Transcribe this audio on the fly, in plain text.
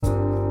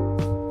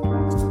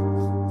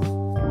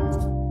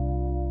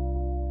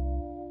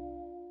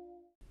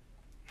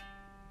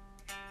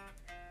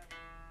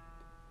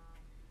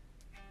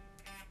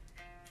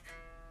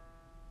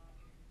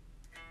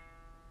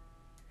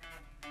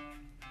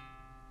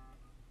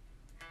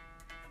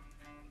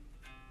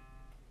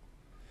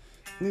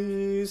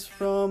Leaves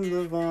from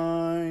the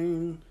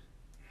vine,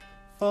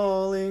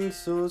 falling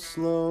so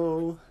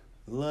slow,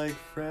 like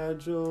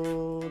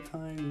fragile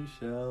tiny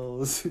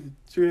shells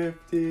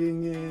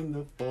drifting in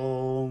the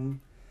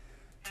foam.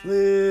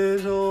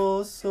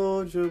 Little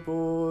soldier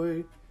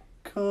boy,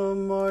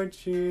 come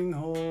marching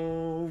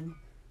home.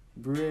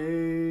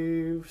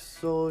 Brave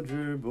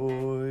soldier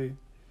boy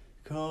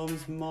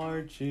comes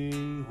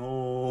marching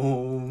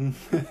home.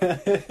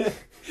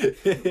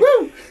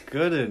 Woo!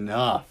 Good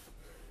enough.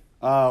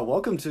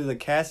 Welcome to the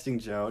Casting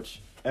Jouch,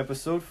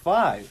 episode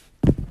 5.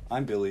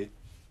 I'm Billy.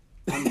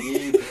 I'm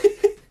Gabe.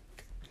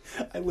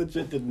 I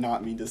legit did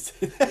not mean to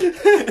say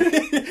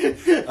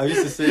that. I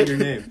used to say your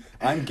name.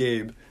 I'm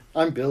Gabe.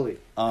 I'm Billy.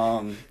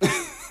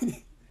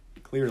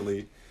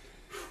 Clearly.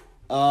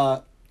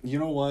 You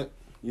know what?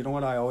 You know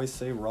what I always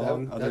say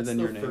wrong other than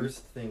your name? That's the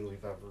first thing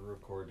we've ever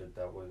recorded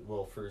that was,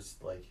 well,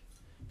 first, like,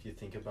 if you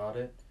think about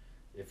it,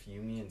 if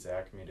you, me, and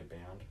Zach made a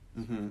band,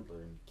 we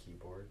learned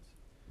keyboards.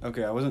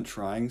 Okay, I wasn't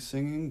trying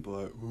singing,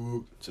 but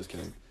just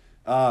kidding.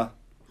 I'm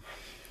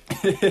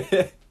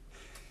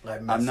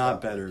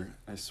not better,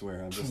 I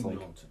swear. I'm just like...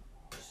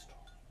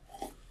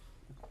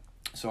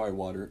 Sorry,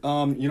 water.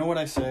 You know what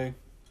I say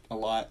a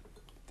lot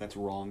that's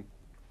wrong?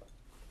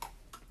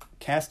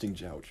 Casting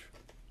jouch.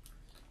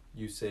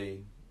 You say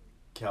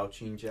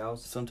couching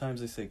joust?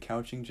 Sometimes I say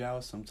couching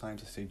joust,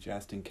 sometimes I say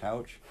jousting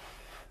couch.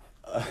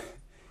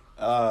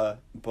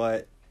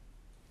 But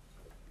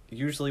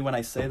usually when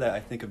I say that,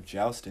 I think of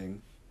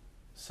jousting.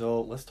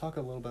 So let's talk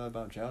a little bit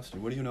about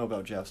jousting. What do you know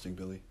about jousting,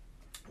 Billy?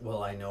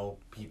 Well, I know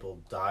people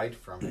died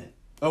from it.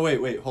 Oh,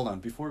 wait, hold on.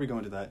 Before we go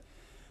into that,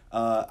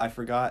 I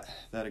forgot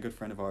that a good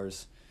friend of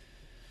ours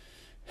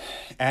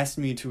asked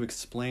me to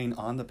explain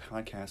on the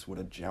podcast what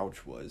a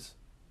jouch was.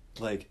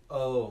 Like,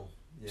 oh,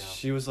 yeah.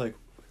 She was like,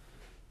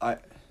 I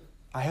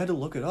had to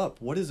look it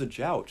up. What is a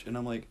jouch? And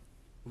I'm like,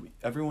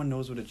 everyone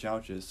knows what a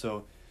jouch is.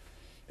 So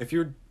if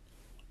you're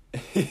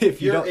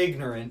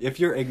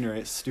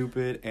ignorant,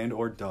 stupid, and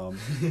or dumb,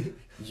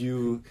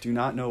 you do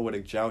not know what a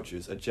jouch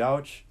is. A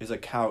jouch is a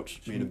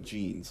couch made of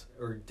jeans.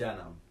 Or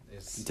denim.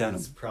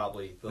 Is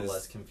probably the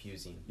less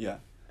confusing. Yeah.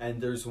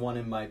 And there's one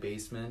in my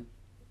basement,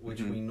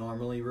 which we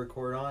normally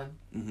record on.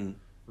 Mm-hmm.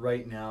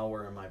 Right now,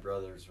 we're in my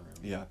brother's room.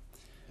 Yeah.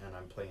 And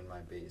I'm playing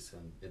my bass,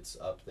 and it's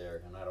up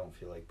there, and I don't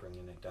feel like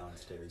bringing it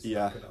downstairs.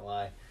 Yeah. Not gonna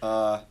lie.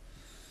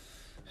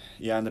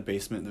 Yeah, in the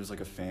basement, there's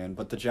like a fan.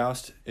 But the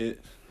jouch,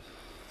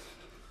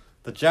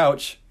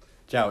 jouch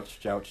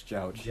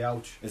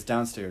is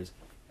downstairs.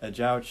 A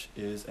jouch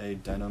is a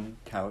denim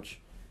couch.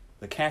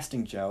 The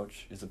casting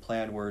jouch is a play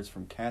on words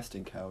from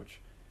casting couch,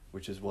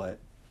 which is what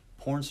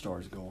porn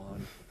stars go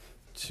on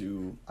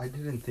to... I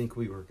didn't think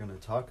we were going to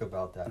talk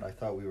about that. I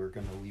thought we were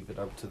going to leave it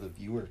up to the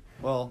viewer.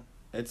 Well,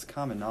 it's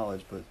common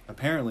knowledge, but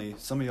apparently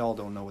some of y'all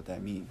don't know what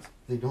that means.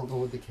 They don't know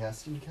what the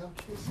casting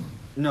couch is?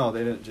 No,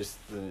 they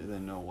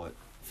didn't know what...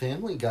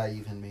 Family Guy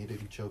even made a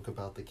joke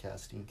about the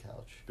casting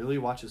couch. Billy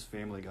watches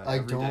Family Guy I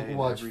every day. don't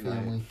watch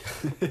Family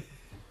Guy.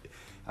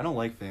 I don't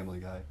like Family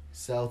Guy.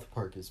 South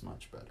Park is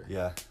much better.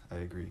 Yeah, I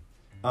agree.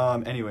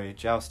 Anyway,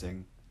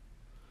 jousting.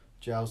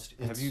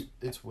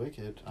 It's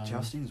wicked.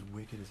 Jousting's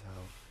wicked as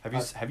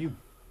hell.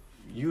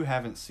 You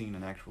haven't seen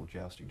an actual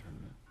jousting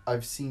tournament?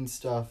 I've seen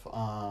stuff.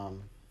 I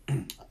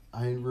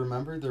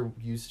remember there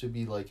used to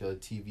be like a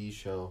TV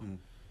show,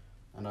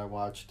 and I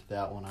watched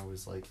that when I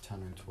was like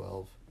 10 or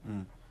 12.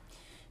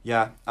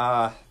 Yeah.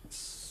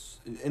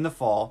 In the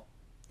fall,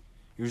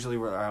 usually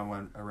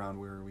around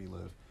where we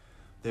live,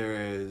 there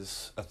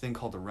is a thing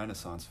called the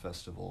Renaissance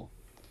Festival.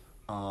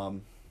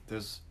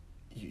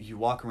 You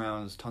walk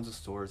around, there's tons of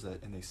stores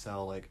and they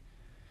sell like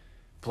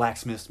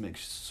blacksmiths make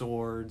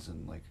swords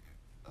and like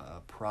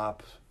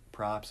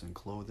props and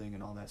clothing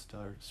and all that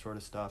sort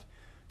of stuff.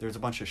 There's a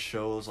bunch of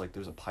shows, like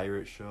there's a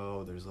pirate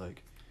show, there's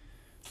like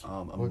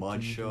a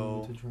mud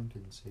show.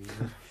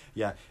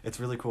 Yeah, it's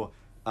really cool.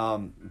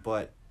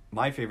 But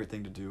my favorite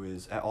thing to do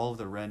is at all of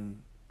the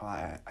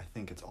I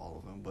think it's all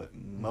of them, but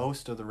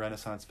most of the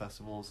Renaissance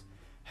festivals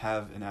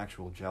have an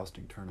actual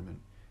jousting tournament,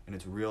 and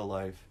it's real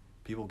life.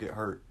 People get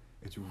hurt.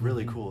 It's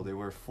really cool. They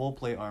wear full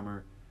plate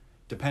armor.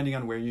 Depending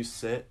on where you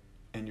sit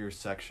in your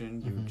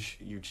section,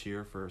 you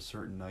cheer for a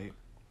certain night.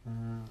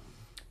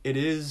 It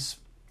is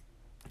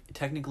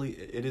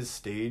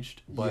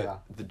staged,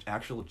 but the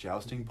actual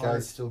jousting part,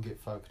 guys still get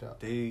fucked up.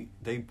 They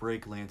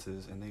break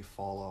lances and they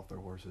fall off their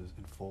horses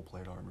in full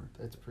plate armor.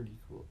 That's pretty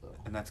cool though.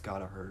 And that's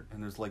gotta hurt.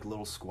 And there's like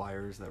little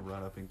squires that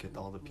run up and get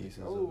all the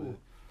pieces of it.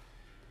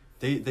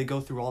 They go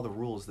through all the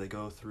rules. They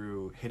go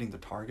through hitting the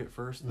target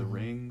first, the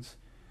rings,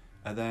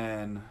 and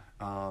then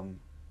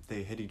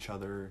they hit each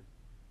other,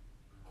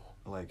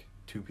 like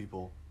two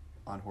people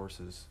on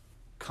horses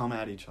come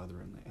at each other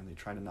and they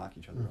try to knock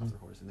each other off their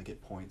horse and they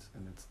get points,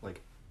 and it's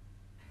like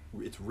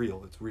it's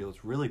real, it's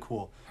really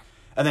cool.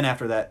 And then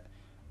after that,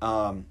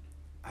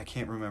 I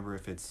can't remember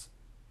if it's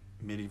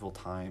Medieval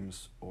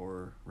Times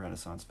or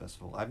Renaissance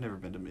Festival. I've never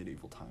been to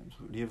Medieval Times.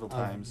 Medieval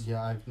Times.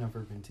 Yeah, I've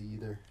never been to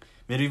either.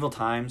 Medieval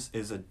Times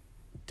is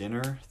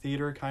dinner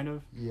theater kind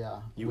of.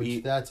 Yeah, You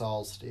eat. That's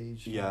all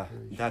staged. Yeah,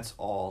 that's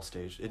all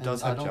staged. It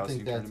does I have don't jousting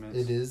think that tournaments.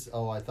 it is.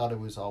 Oh, I thought it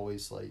was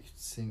always like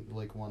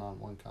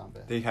one-on-one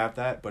combat. They have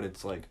that, but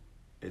it's like,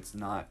 it's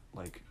not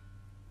like,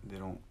 they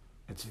don't.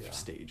 It's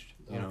staged.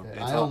 You know, Okay.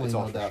 it's I only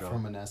know for that show.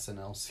 from an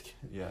SNL skit.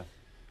 Yeah.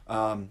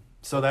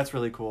 So that's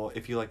really cool.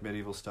 If you like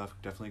medieval stuff,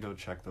 definitely go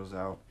check those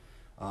out.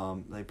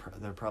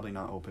 They're probably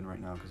not open right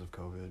now because of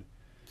COVID.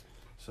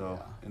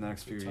 So in the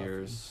next few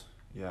years,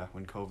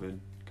 when COVID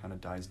kind of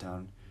dies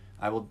down,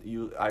 I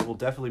will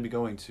definitely be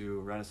going to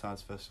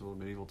Renaissance Festival of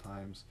Medieval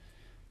Times.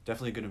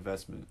 Definitely a good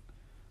investment,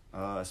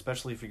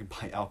 especially if you can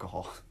buy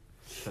alcohol,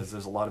 because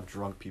there's a lot of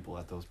drunk people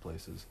at those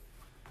places.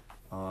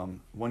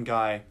 One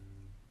guy,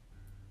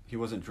 he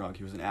wasn't drunk,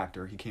 he was an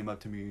actor. He came up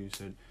to me and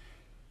said,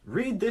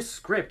 "Read this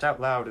script out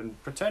loud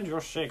and pretend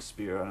you're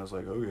Shakespeare." And I was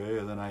like, okay.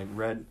 And then I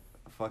read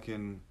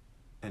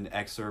an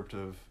excerpt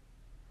of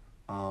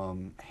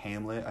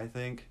Hamlet, I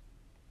think,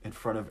 in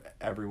front of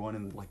everyone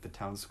in like the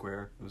town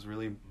square. It was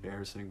really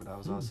embarrassing, but I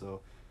was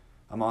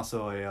I'm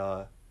also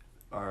a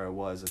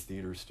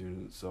theater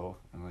student, so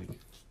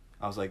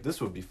I was like, this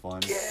would be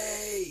fun.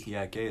 Gay!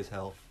 Yeah, gay as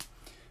hell.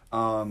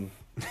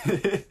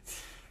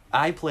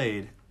 I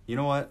played, you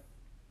know what?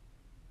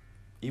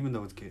 Even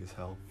though it's gay as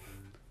hell,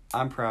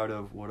 I'm proud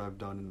of what I've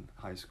done in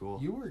high school.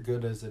 You were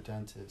good as a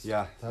dentist.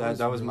 Yeah, that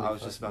was really I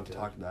was just about to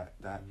talk about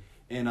that.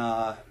 In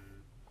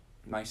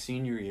my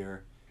senior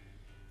year,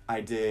 I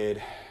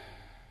did.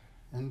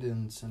 And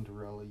in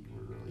Cinderella, you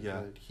were really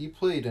good. He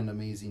played an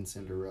amazing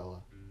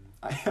Cinderella.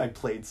 I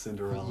played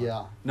Cinderella.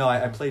 Yeah. No,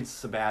 I played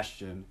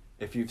Sebastian.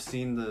 If you've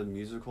seen the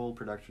musical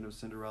production of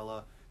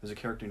Cinderella, there's a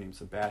character named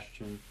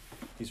Sebastian.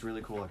 He's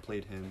really cool. I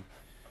played him.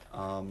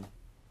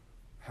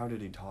 How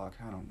did he talk?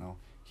 I don't know.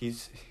 He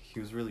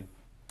was really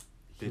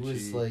bitchy. He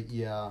was like,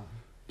 yeah.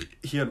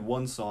 He had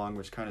one song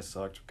which kind of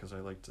sucked because I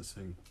like to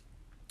sing.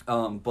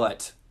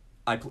 But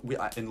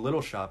in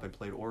Little Shop I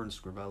played Orange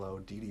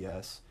Scrivello,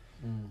 DDS.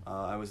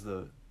 I was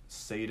the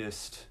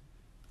sadist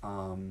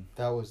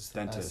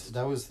dentist.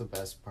 That was the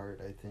best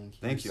part, I think.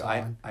 Thank you.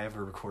 I have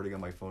a recording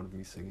on my phone of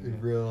me singing it.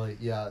 Really,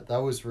 yeah, that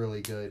was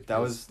really good. That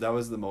was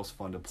the most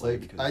fun to play.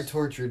 Like, because I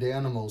tortured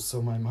animals,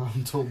 so my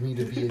mom told me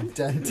to be a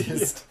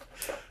dentist.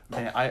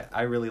 Man,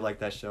 I really like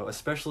that show,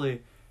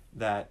 especially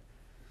that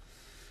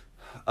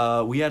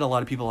we had a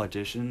lot of people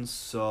audition,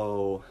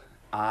 so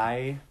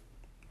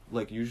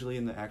usually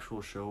in the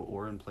actual show,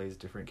 Oren plays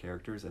different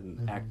characters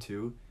in Act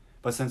 2.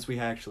 But since we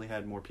actually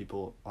had more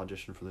people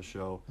audition for the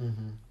show,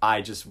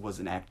 I just was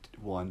in Act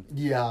 1.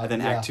 Yeah. And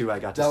then Act 2, I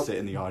got to sit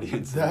in the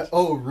audience.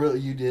 Oh, really?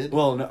 You did?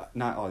 Well, no,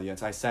 not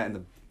audience. I sat in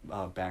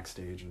the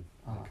backstage and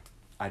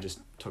I just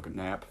took a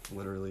nap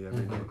literally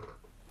every day.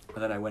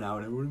 And then I went out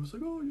and everyone was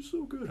like, "Oh, you're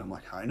so good." I'm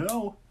like, "I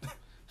know."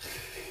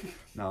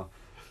 No,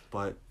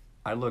 but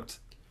I looked.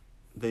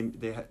 They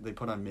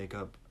put on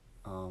makeup,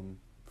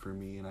 for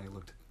me, and I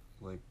looked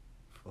like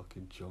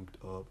fucking junked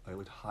up. I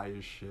looked high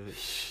as shit.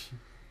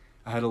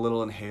 I had a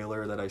little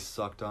inhaler that I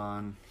sucked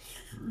on.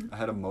 I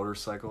had a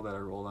motorcycle that I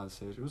rolled on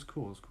stage. It was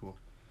cool. It was cool.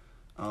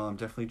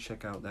 Definitely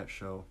check out that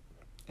show,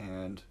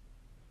 and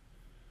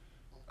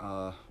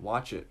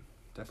watch it.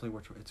 Definitely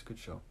watch it. It's a good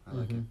show. I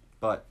like it.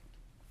 But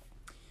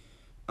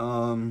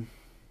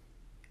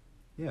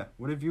yeah.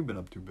 What have you been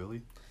up to,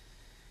 Billy?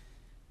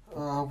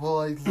 Well,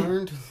 I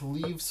learned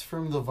Leaves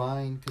from the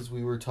Vine because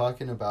we were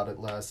talking about it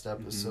last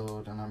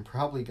episode, and I'm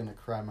probably going to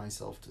cry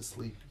myself to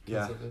sleep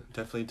because of it.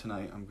 Definitely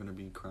tonight I'm going to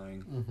be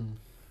crying.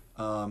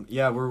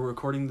 We're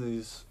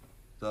recording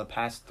the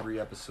past 3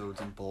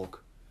 episodes in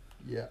bulk.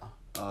 Yeah.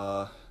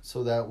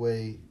 So that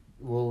way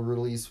we'll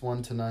release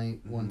one tonight,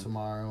 one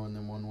tomorrow, and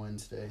then one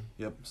Wednesday.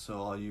 Yep, so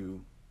all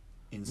you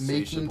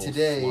insatiable Making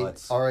today,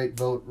 sluts. All right,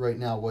 vote right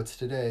now. What's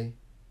today?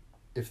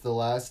 If the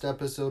last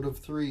episode of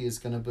 3 is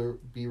going to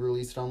be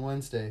released on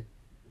Wednesday,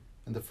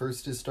 and the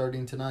first is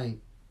starting tonight.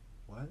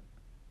 What?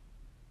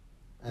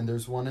 And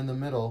there's one in the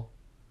middle.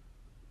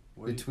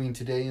 Between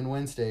today and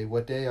Wednesday.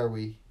 What day are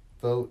we?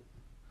 Vote.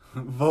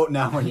 Vote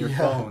now on your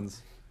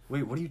phones.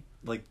 Wait, what do you,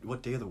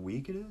 what day of the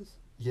week it is?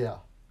 Yeah.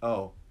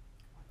 Oh.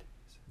 What day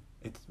is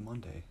it? It's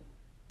Monday.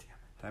 Damn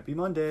it. Happy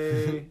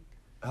Monday.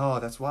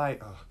 Oh, that's why.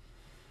 Oh.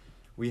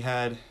 We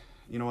had...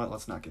 You know what?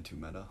 Let's not get too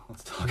meta.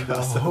 Let's talk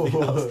about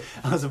something else.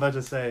 I was about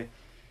to say,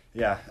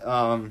 yeah.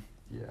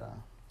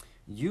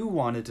 You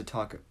wanted to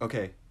talk...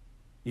 Okay.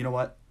 You know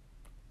what?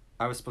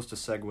 I was supposed to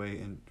segue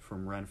in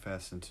from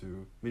Renfest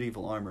into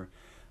Medieval Armor.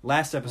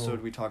 Last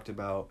episode we talked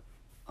about...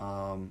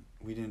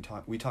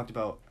 We talked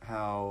about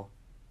how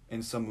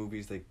in some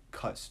movies they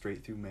cut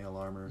straight through male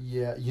armor.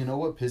 Yeah. You know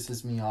what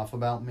pisses me off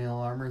about male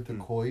armor? The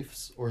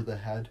coifs or the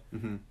head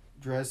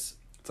dress.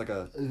 It's like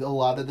a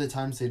lot of the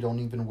times they don't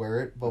even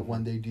wear it, but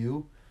when they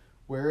do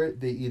wear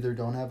it, they either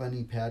don't have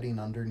any padding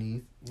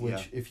underneath,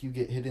 which if you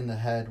get hit in the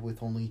head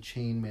with only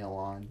chainmail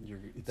on,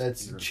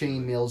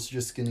 chainmail's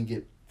just gonna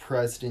get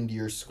pressed into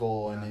your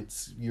skull, and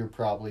you're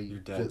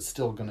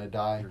still gonna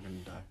die. You're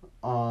gonna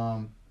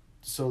die.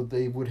 So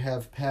they would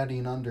have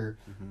padding under,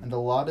 and a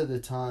lot of the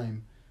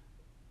time,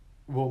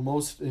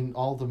 in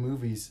all the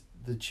movies,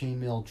 the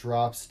chainmail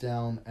drops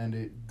down and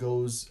it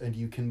goes, and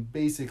you can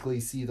basically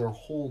see their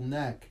whole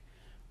neck,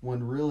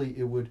 when really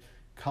it would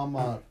come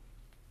up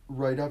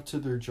right up to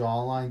their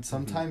jawline,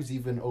 sometimes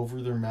even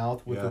over their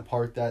mouth with a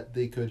part that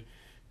they could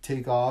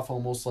take off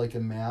almost like a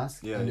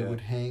mask, and it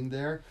would hang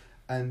there.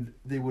 And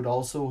they would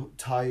also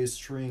tie a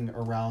string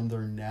around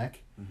their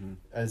neck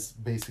as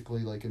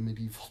basically like a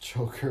medieval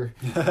choker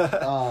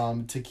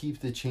to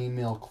keep the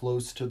chainmail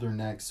close to their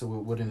neck so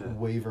it wouldn't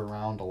wave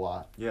around a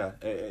lot. Yeah,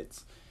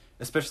 it's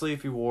especially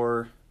if you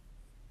wore,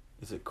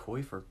 is it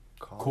coif or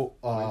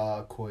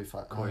coif?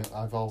 Coif.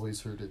 I've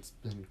always heard it's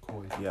been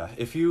coif. Yeah,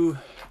 if you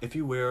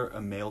wear a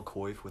male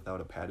coif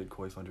without a padded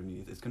coif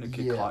underneath, it's gonna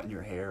get caught in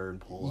your hair and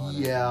pull on.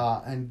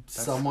 Yeah, and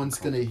someone's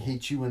gonna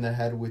hit you in the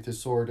head with a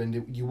sword,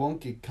 and you won't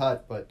get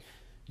cut, but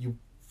your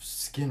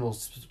skin will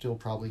still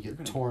probably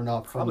get torn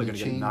up from the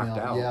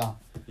chainmail.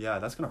 Yeah,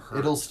 that's gonna hurt.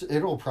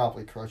 It'll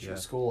probably crush your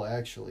skull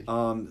actually.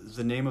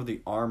 The name of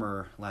the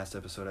armor last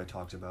episode I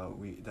talked about,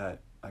 that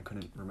I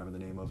couldn't remember the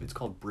name of. It's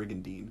called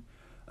Brigandine.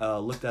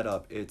 Look that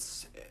up.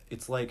 It's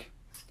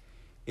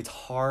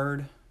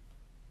hard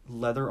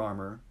leather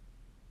armor.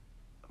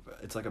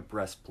 It's like a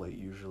breastplate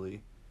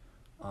usually,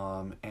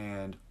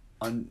 and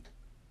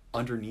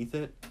underneath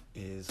it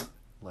is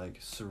like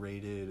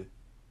serrated,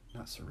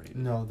 not serrated.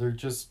 No, they're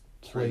just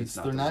plates.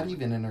 They're not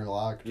even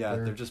interlocked. Yeah,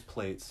 they're just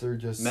plates. They're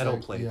just metal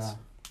plates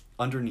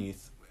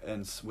underneath,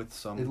 and with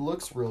some. It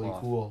looks really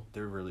cool.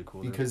 They're really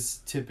cool because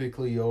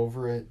typically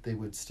over it they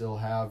would still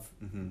have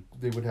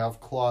they would have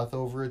cloth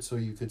over it, so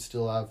you could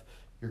still have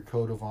your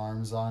coat of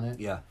arms on it.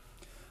 Yeah,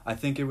 I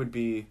think it would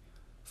be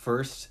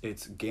first.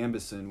 It's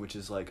gambeson, which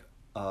is like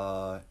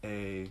a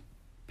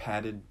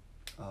padded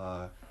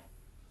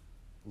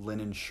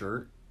linen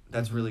shirt.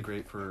 That's really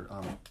great for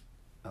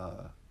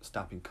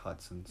stopping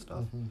cuts and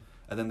stuff.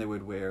 And then they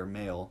would wear a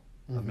male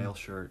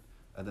shirt,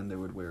 and then they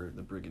would wear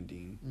the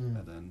brigandine,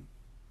 and then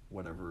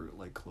whatever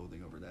like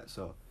clothing over that.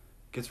 So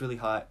it gets really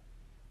hot,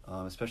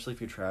 especially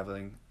if you're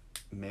traveling.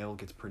 Mail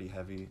gets pretty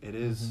heavy. It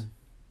is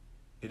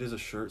a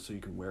shirt, so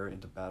you can wear it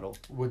into battle.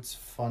 What's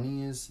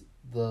funny is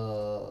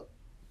how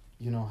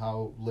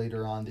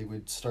later on they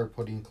would start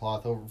putting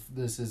cloth over.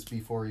 This is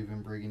before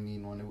even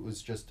brigandine, when it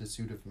was just a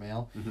suit of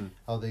mail.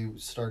 How they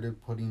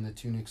started putting the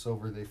tunics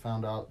over. They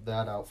found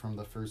out from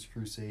the First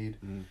Crusade,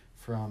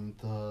 from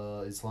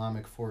the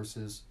Islamic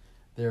forces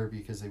there,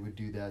 because they would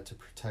do that to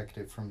protect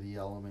it from the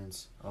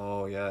elements.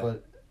 Oh yeah.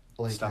 But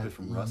like stop it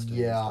from rusting.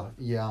 Yeah.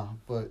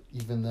 But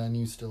even then,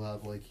 you still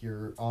have like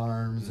your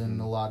arms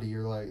and a lot of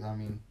your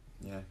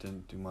Yeah, it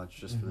didn't do much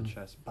just for the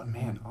chest. But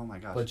man, oh my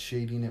gosh. But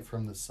shading it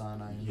from the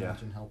sun, I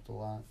imagine, helped a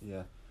lot.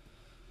 Yeah.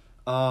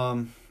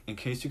 In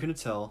case you couldn't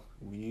tell,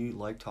 we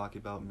like talking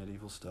about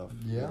medieval stuff.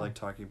 Yeah. We like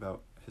talking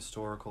about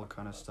historical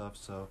kind of stuff.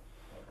 So,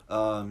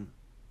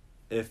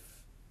 if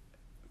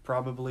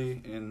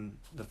probably in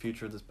the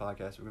future of this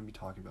podcast, we're going to be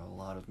talking about a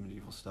lot of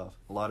medieval stuff,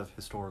 a lot of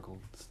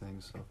historical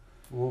things. So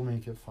we'll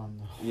make it fun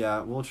though. Yeah,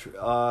 we'll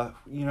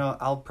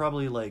I'll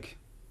probably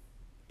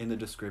in the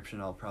description,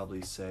 I'll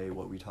probably say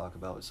what we talk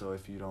about. So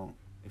if you don't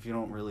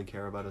really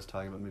care about us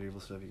talking about medieval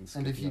stuff, you can skip.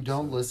 And if you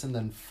don't listen,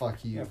 then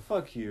fuck you. Yeah,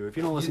 fuck you. If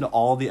you don't listen to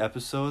all the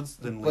episodes,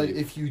 then leave. But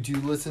if you do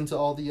listen to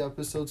all the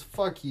episodes,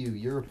 fuck you.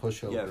 You're a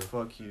pushover. Yeah,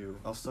 fuck you.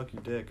 I'll suck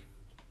your dick.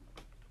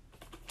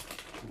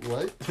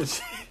 What?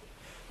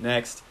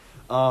 Next.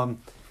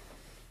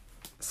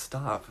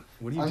 Stop.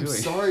 What are you doing? I'm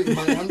sorry.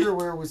 My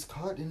underwear was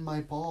caught in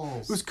my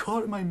balls. It was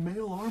caught in my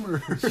male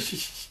armor.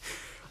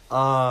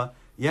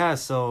 Yeah,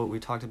 so we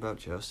talked about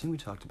jousting, we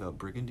talked about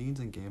brigandines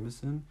and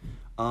gambeson.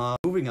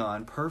 Moving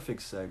on,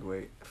 perfect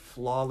segue,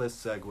 flawless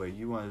segue.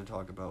 You wanted to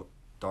talk about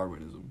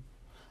Darwinism.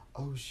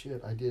 Oh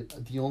shit, I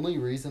did. The only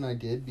reason I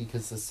did,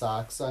 because the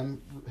socks I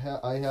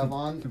have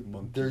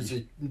on,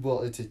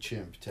 it's a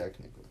chimp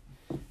technically,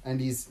 and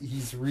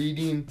he's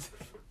reading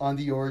on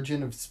the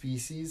Origin of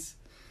Species,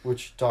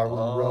 which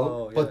Darwin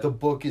wrote, but the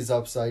book is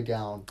upside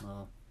down,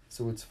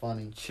 so it's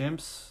funny.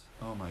 Chimps.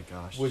 Oh my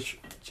gosh.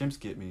 Chimps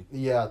get me.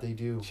 Yeah, they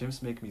do.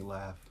 Chimps make me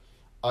laugh.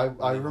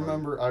 I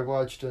remember I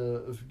watched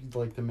the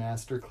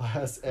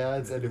Masterclass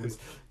ads, and it was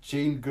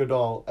Jane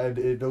Goodall, and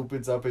it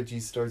opens up and she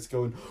starts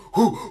going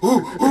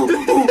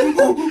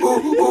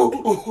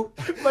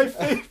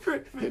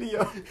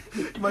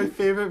My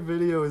favorite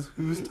video is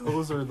whose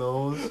toes are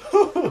those?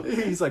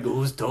 He's like,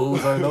 whose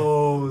toes are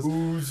those?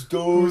 Whose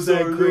toes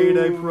are that great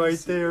those? ape right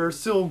there?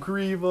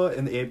 Silgriva.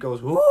 And the ape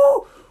goes, woo,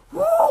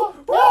 woo,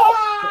 woo.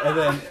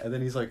 And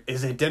then he's like,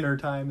 is it dinner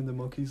time? And the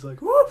monkey's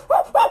like, woo, woo,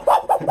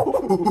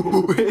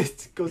 woo, woo.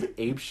 It goes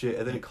ape shit,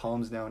 and then it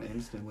calms down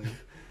instantly.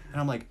 And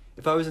I'm like,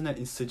 if I was in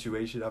that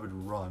situation, I would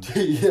run.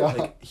 Yeah.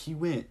 Like,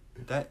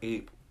 that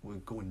ape was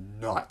going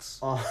nuts.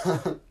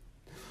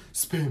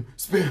 Spam.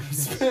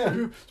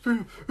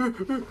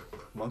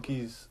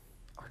 Monkeys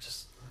are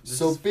just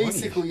so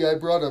basically, funny. I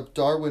brought up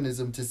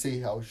Darwinism to say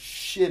how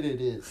shit it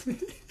is.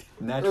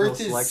 Natural Earth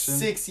selection. is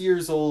 6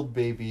 years old,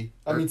 baby.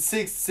 I mean,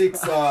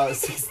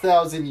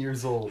 6,000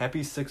 years old.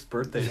 Happy 6th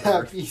birthday.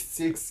 Happy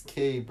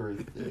 6K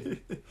birthday.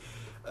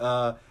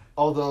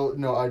 Although,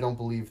 no, I don't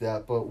believe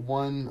that. But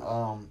one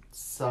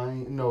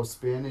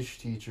Spanish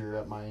teacher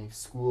at my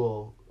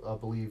school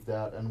believed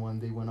that. And when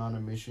they went on a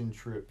mission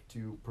trip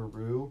to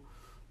Peru,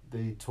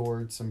 they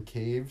toured some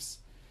caves.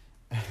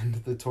 And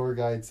the tour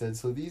guide said,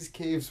 so these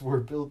caves were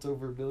built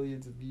over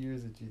millions of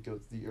years. And she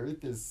goes, the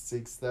earth is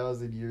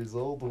 6,000 years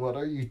old. What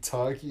are you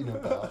talking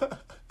about?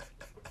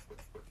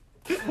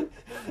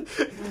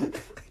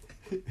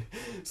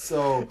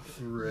 So,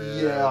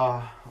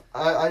 yeah.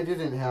 I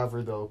didn't have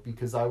her, though,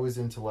 because I was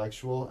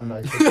intellectual. And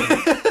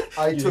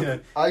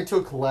I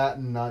took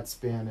Latin, not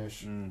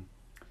Spanish.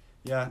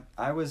 Yeah,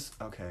 I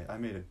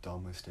made a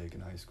dumb mistake in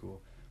high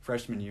school.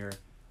 Freshman year,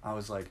 I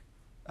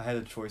had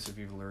a choice of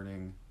either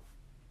learning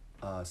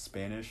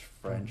Spanish,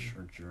 French,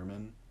 or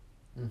German.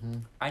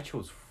 I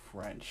chose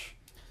French.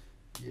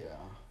 Yeah.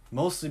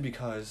 Mostly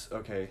because,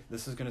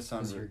 this is gonna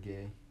sound... Because you're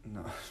gay.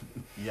 No.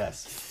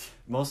 Yes.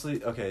 Mostly,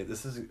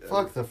 this is...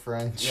 Fuck the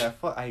French. Yeah,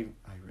 I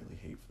really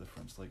hate the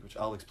French language.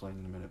 I'll explain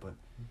in a minute, but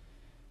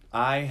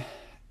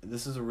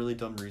this is a really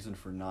dumb reason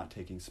for not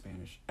taking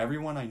Spanish.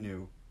 Everyone I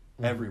knew,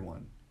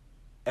 everyone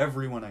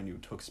I knew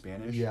took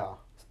Spanish. Yeah.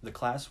 The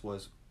class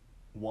was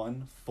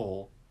 1,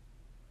 full.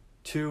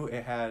 2,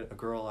 it had a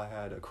girl I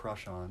had a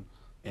crush on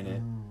in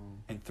it.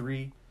 And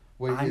 3...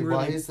 Wait,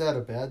 why is that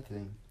a bad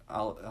thing?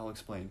 I'll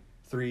explain.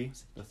 3...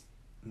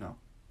 No,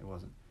 it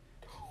wasn't.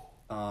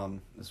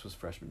 This was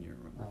freshman year,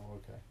 remember? Oh,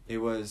 okay. It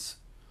was...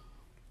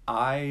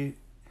 I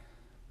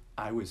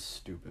was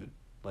stupid.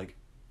 Like,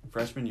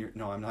 freshman year...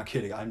 No, I'm not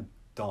kidding. I'm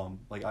dumb.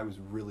 Like, I was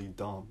really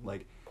dumb.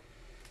 Like,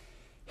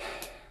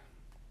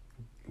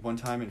 one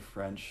time in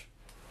French,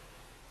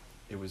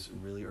 it was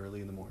really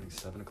early in the morning,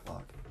 7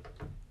 o'clock,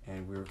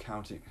 and we were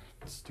counting...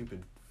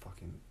 Stupid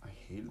fucking... I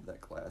hated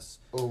that class.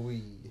 Oh,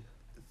 oui.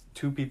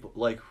 2 people...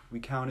 Like, we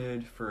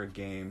counted for a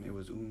game. It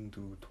was un,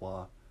 deux,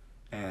 trois,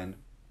 and...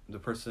 The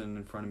person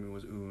in front of me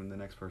was un, the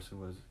next person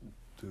was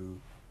deux,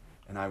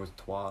 and I was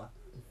trois.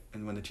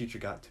 And when the teacher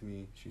got to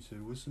me, she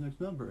said, what's the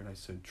next number? And I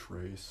said,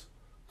 Trace.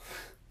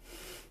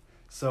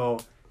 So,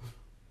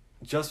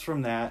 just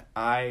from that,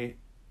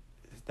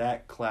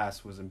 that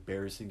class was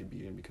embarrassing to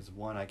be in because,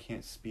 1, I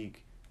can't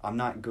speak. I'm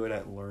not good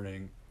at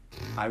learning.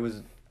 I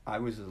was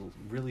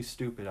really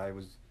stupid. I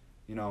was,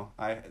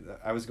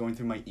 I was going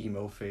through my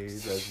emo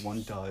phase, as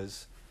one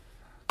does.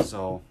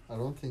 So I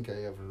don't think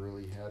I ever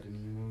really had an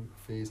emo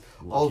phase.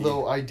 Lucky.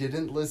 Although I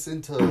didn't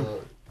listen to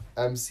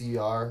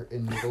MCR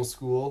in middle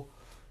school,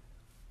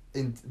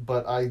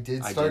 but I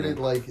did started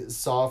like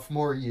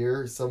sophomore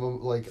year.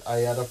 I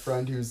had a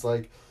friend who's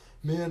like,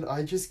 man,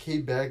 I just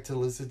came back to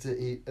listen to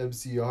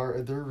MCR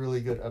and they're really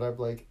good. And I'm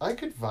like, I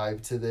could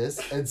vibe to this.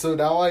 And so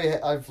now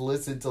I've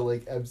listened to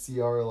like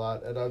MCR a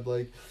lot and I'm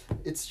like,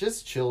 it's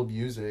just chill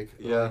music.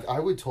 Yeah. Like, I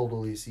would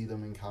totally see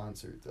them in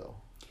concert though.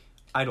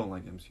 I don't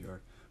like MCR.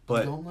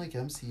 But you don't like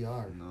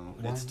MCR? No,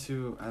 why? It's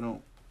too... I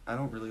don't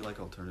really like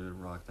alternative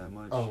rock that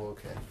much. Oh,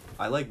 okay.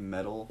 I like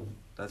metal.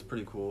 That's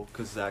pretty cool,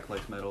 because Zach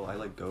likes metal. I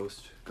like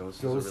Ghost.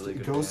 Ghost is a really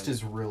good Ghost band.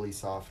 is really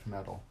soft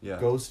metal. Yeah.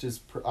 Ghost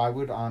is... I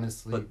would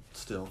honestly... But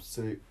still.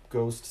 Say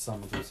Ghost,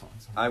 some of their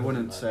songs. I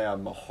wouldn't say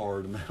I'm a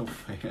hard metal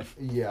fan.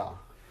 Yeah.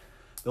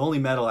 The only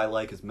metal I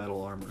like is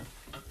Metal Armor.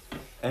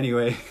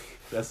 Anyway,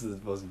 that's the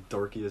most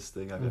dorkiest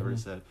thing I've ever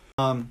said.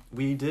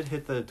 We did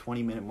hit the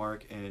 20-minute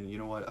mark, and you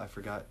know what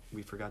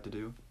we forgot to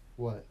do?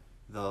 What?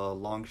 The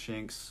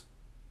Longshanks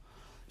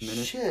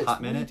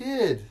hot minute. We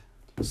did.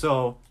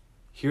 So,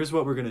 here's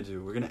what we're gonna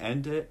do. We're gonna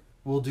end it.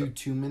 We'll do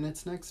 2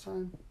 minutes next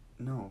time?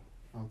 No.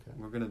 Okay.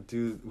 We're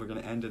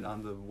gonna end it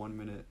on the 1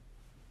 minute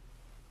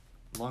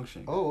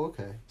Longshank. Oh,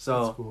 okay.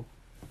 So, that's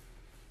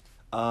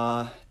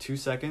cool. 2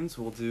 seconds.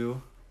 We'll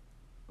do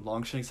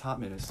Longshanks hot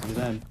minute. See you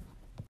then.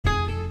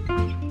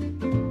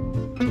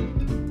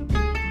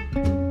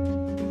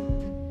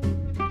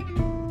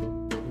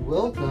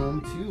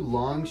 Welcome to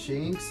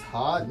Longshanks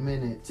Hot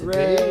Minute.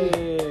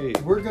 Today,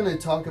 we're going to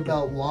talk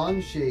about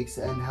Longshanks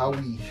and how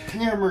we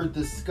hammered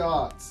the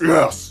Scots.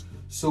 Yes!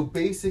 So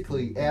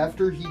basically,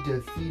 after he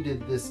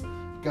defeated this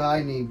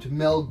guy named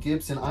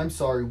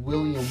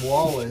William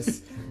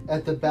Wallace,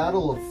 at the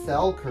Battle of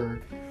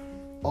Falkirk,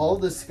 all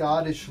the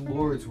Scottish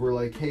lords were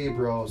like, hey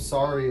bro,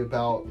 sorry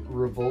about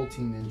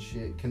revolting and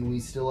shit. Can we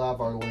still have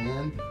our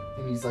land?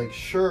 And he's like,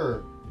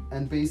 sure.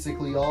 And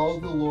basically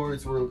all the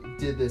lords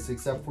did this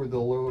except for the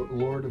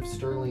Lord of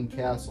Stirling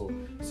Castle.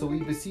 So he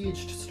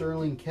besieged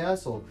Stirling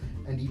Castle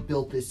and he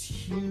built this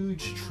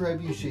huge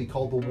trebuchet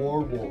called the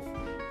Warwolf.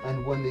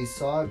 And when they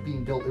saw it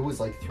being built, it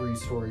was like 3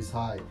 stories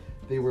high.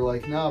 They were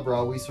like, nah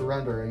bro, we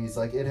surrender. And he's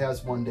like, it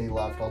has 1 day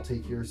left. I'll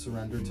take your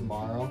surrender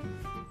tomorrow.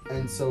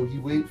 And so he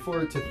waited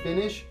for it to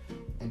finish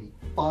and he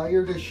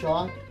fired a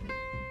shot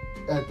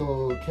at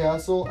the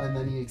castle and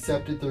then he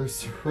accepted their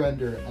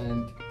surrender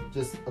and...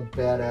 Just a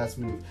badass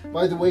move.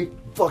 By the way,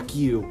 fuck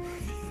you.